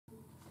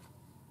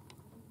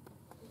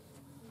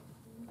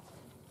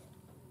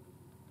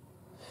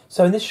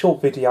So in this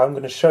short video I'm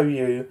going to show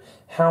you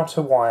how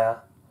to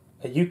wire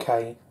a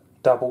UK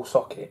double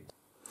socket.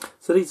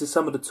 So these are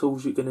some of the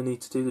tools you're going to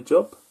need to do the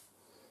job.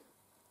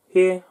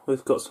 Here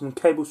we've got some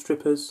cable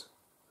strippers,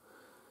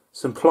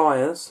 some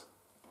pliers,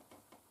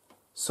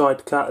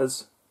 side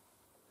cutters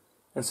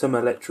and some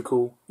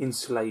electrical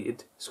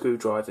insulated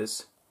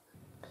screwdrivers.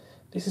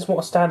 This is what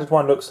a standard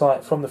one looks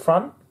like from the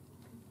front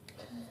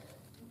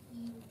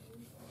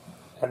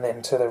and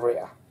then to the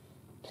rear.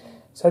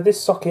 So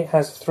this socket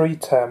has 3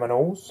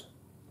 terminals: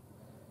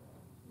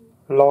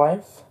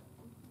 live,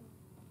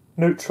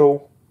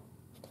 neutral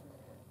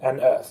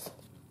and earth.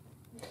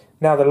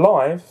 Now the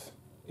live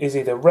is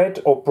either red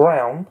or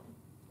brown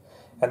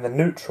and the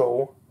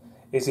neutral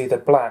is either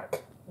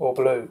black or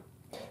blue,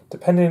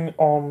 depending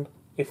on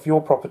if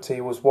your property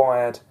was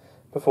wired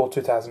before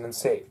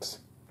 2006.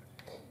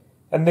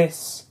 And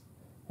this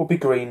will be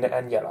green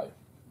and yellow.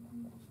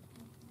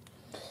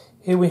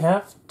 Here we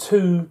have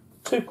two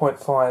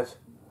 2.5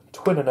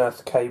 twin and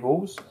earth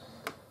cables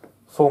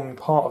forming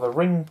part of a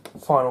ring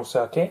final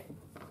circuit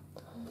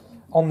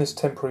on this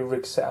temporary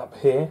rig setup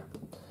here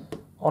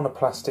on a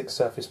plastic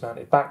surface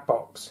mounted back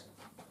box.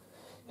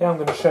 Here I'm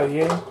going to show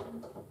you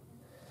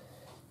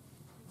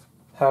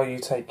how you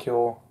take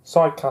your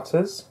side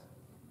cutters,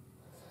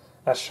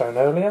 as shown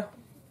earlier,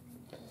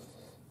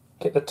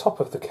 get the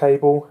top of the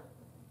cable,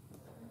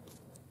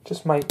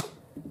 just make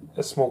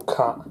a small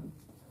cut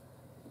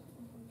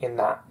in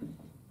that.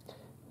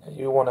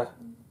 You want to,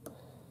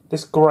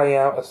 this grey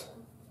out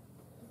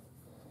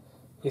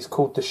is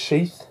called the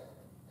sheath.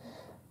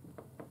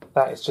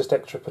 That is just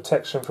extra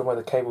protection from where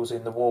the cable's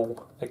in the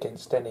wall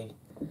against any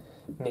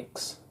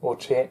nicks or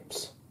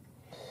chips.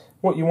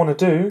 What you want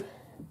to do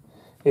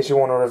is you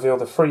want to reveal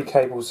the 3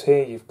 cables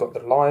here. You've got the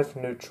live,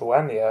 neutral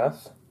and the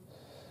earth.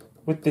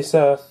 With this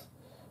earth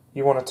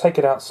you want to take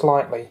it out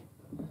slightly,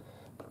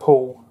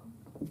 pull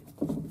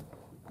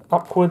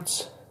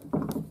upwards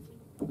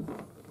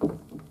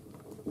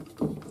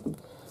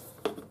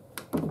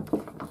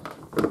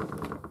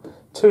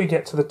till you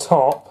get to the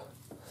top,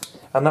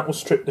 and that will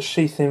strip the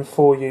sheathing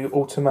for you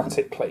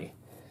automatically.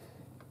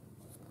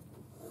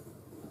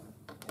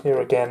 Here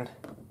again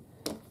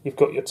you've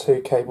got your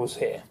 2 cables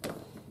here.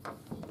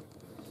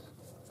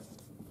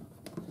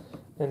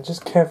 And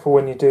just careful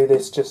when you do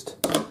this, just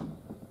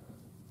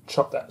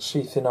chop that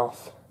sheathing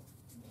off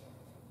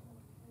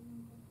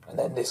and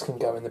then this can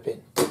go in the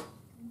bin.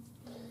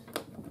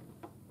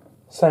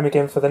 Same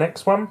again for the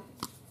next one.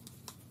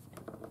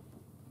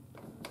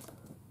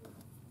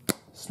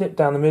 Snip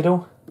down the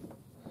middle.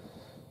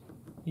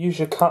 Use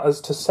your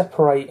cutters to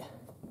separate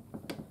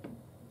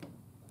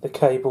the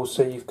cables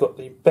so you've got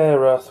the bare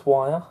earth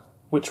wire,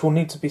 which will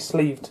need to be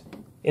sleeved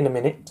in a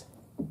minute.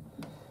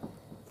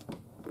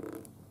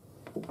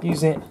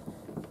 Use it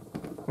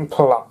and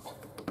pull up.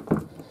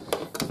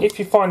 If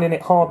you're finding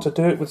it hard to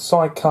do it with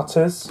side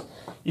cutters,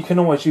 you can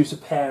always use a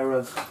pair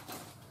of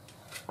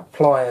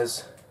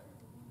pliers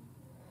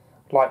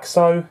like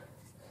so.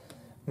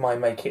 Might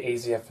make it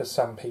easier for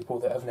some people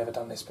that have never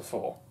done this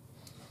before.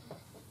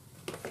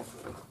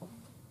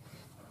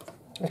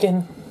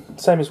 Again,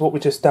 same as what we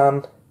just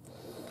done.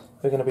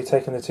 We're going to be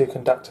taking the 2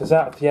 conductors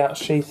out of the outer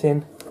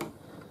sheathing.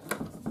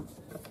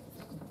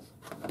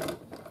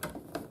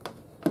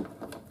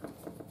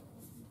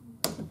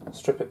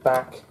 Strip it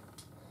back,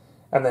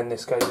 and then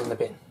this goes in the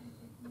bin.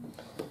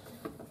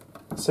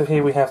 So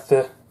here we have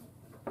the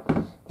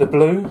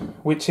blue,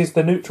 which is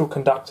the neutral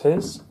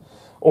conductors,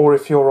 or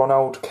if you're on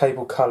old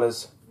cable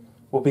colours,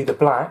 will be the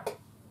black.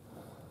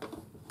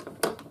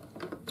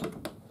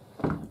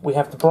 We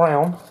have the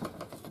brown,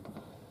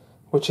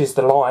 which is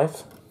the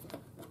live,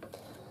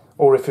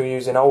 or if you're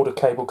using older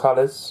cable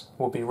colours,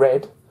 will be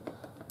red.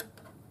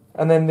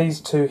 And then these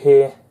 2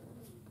 here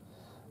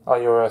are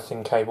your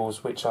earthing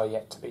cables, which are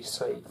yet to be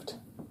sleeved.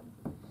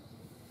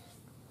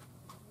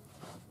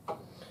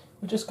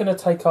 We're just going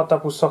to take our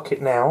double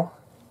socket now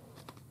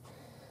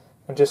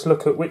and just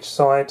look at which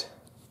side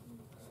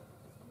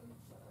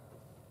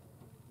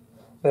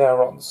they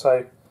are on.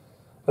 So,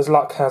 as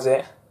luck has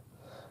it,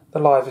 the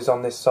live is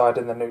on this side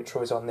and the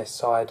neutral is on this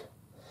side,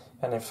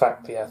 and in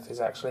fact the earth is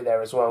actually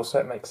there as well, so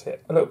it makes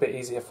it a little bit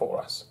easier for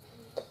us.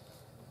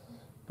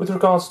 With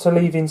regards to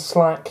leaving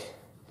slack,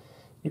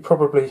 you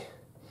probably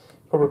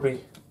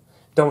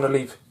don't want to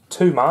leave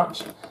too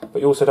much,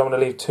 but you also don't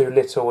want to leave too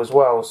little as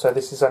well, so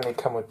this is only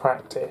come with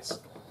practice.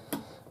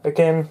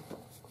 Again,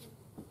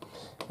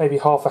 maybe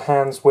half a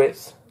hand's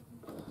width.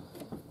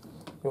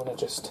 You want to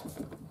just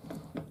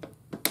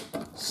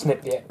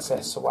snip the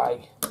excess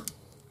away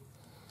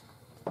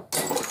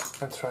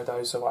and throw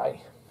those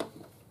away.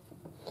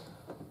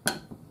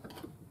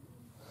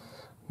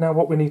 Now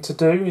what we need to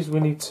do is we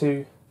need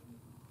to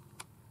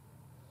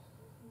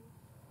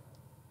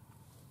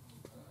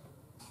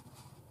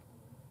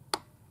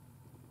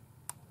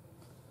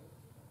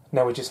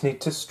now we just need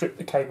to strip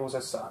the cables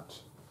as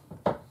such.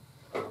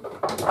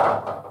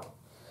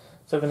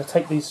 So we're going to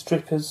take these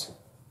strippers,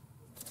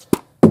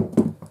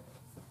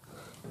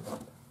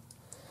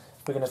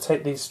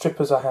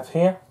 I have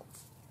here,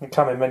 They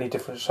come in many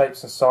different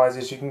shapes and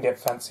sizes. You can get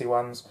fancy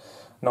ones,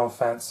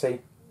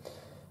 non-fancy.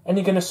 And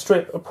you're going to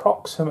strip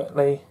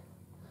approximately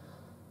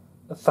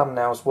a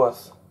thumbnail's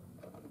worth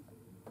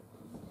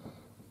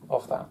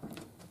of that.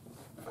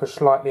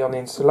 Push lightly on the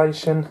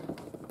insulation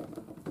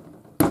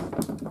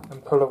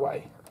and pull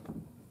away.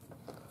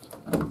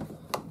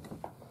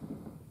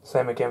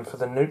 Same again for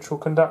the neutral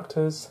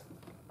conductors.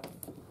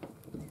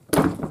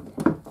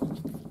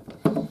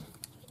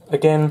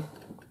 Again,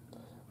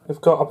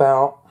 we've got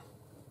about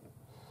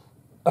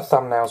a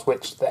thumbnail's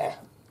width there.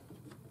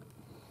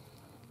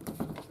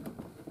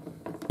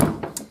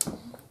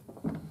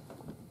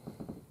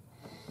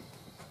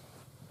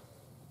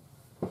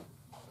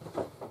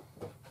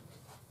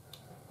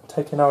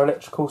 Taking our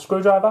electrical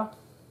screwdriver,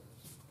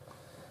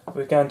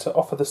 we're going to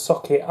offer the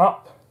socket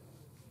up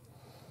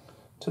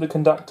to the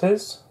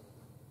conductors.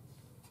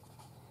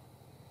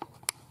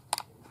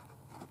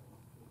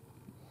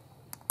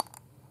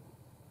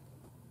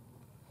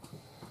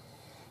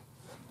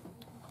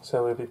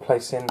 So we'll be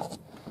placing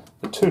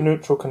the two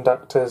neutral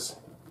conductors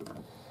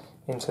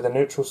into the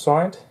neutral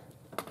side.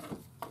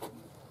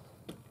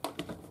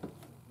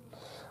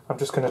 I'm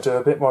just going to do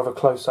a bit more of a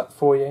close-up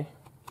for you.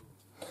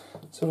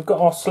 So we've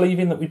got our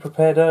sleeving that we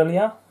prepared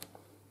earlier.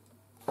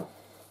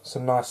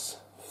 Some nice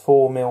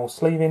 4mm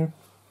sleeving.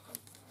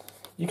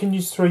 You can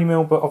use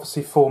 3mm, but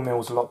obviously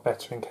 4mm is a lot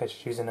better in case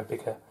you're using a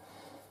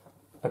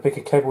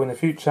bigger cable in the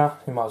future.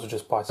 You might as well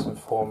just buy some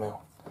 4mm.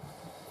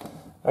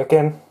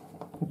 Again,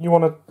 you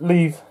want to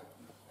leave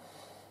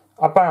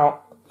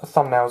about a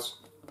thumbnail's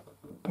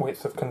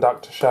width of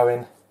conductor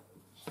showing.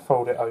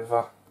 Fold it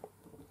over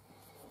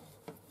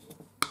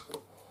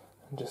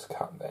and just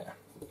cut there.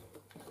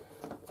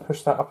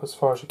 Push that up as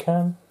far as you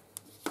can.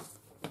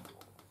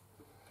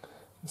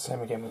 The same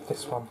again with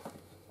this one.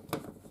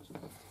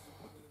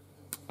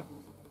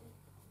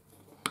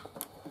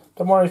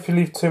 Don't worry if you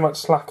leave too much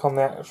slack on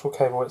the actual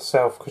cable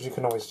itself, because you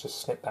can always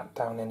just snip that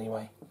down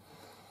anyway.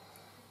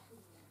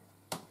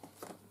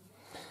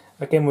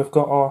 Again, we've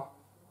got our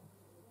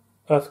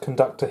earth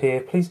conductor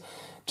here. Please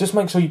just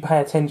make sure you pay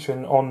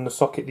attention on the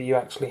socket that you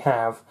actually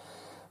have,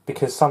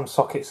 because some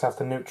sockets have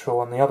the neutral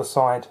on the other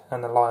side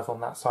and the live on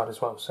that side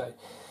as well. So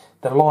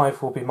the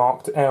live will be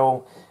marked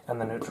L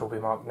and the neutral will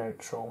be marked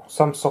neutral.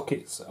 Some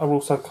sockets are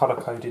also colour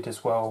coded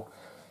as well,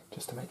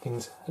 just to make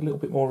things a little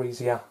bit more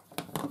easier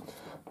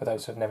for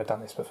those who have never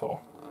done this before.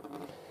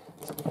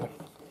 So you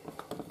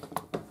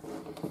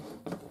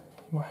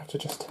might have to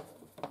just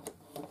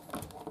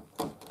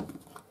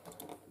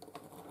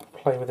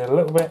play with it a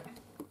little bit.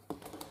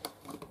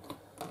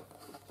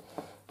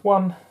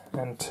 1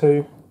 and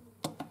 2.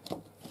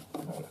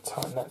 I'm going to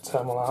tighten that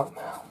terminal out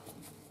now.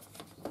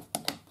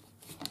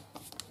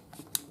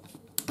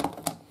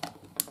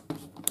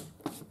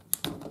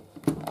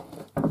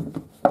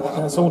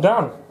 That's all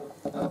done.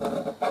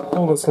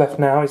 All that's left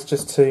now is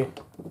just to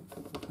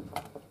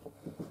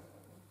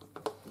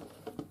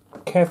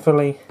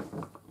carefully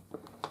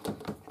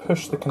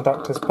push the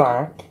conductors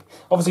back.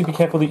 Obviously be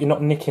careful that you're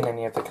not nicking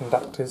any of the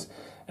conductors,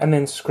 and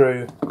then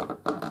screw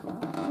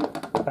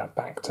that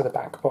back to the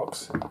back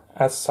box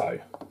as so.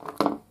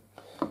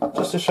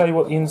 Just to show you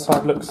what the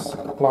inside looks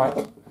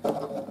like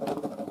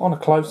on a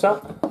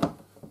close-up.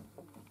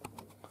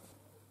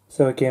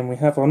 So again, we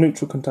have our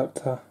neutral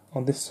conductor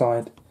on this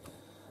side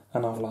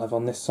and our live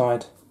on this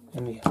side,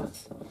 and the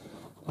earth.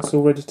 It's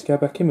all ready to go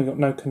back in. We've got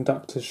no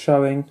conductors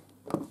showing.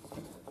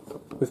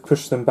 We've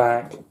pushed them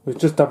back. We've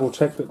just double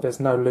checked that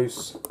there's no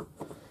loose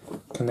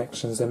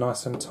connections. They're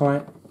nice and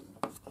tight.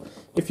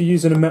 If you're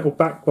using a metal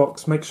back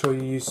box, make sure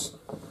you use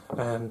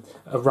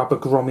a rubber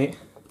grommet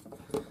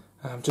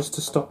just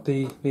to stop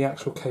the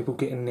actual cable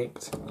getting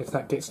nicked. If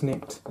that gets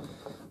nicked,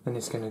 then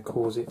it's going to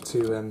cause it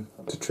to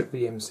trip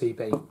the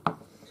MCB.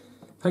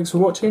 Thanks for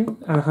watching,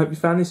 and I hope you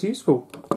found this useful.